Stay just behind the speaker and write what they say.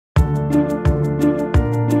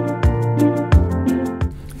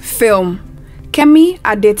Film. Kemi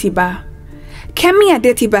Adetiba. Kemi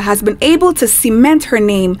Adetiba has been able to cement her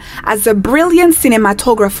name as a brilliant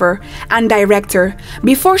cinematographer and director.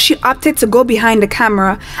 Before she opted to go behind the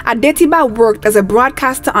camera, Adetiba worked as a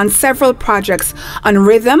broadcaster on several projects on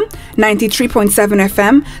Rhythm 93.7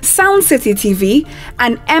 FM, Sound City TV,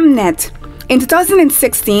 and Mnet. In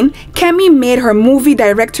 2016, Kemi made her movie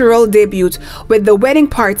directorial debut with The Wedding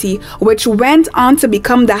Party, which went on to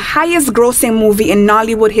become the highest-grossing movie in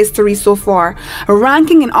Nollywood history so far,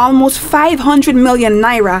 ranking in almost 500 million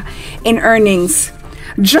Naira in earnings.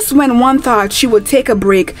 Just when one thought she would take a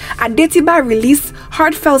break, Adetiba released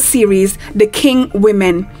heartfelt series The King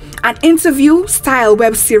Women, an interview-style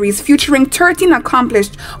web series featuring 13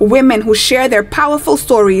 accomplished women who share their powerful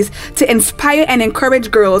stories to inspire and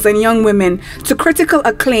encourage girls and young women, to critical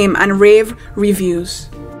acclaim and rave reviews.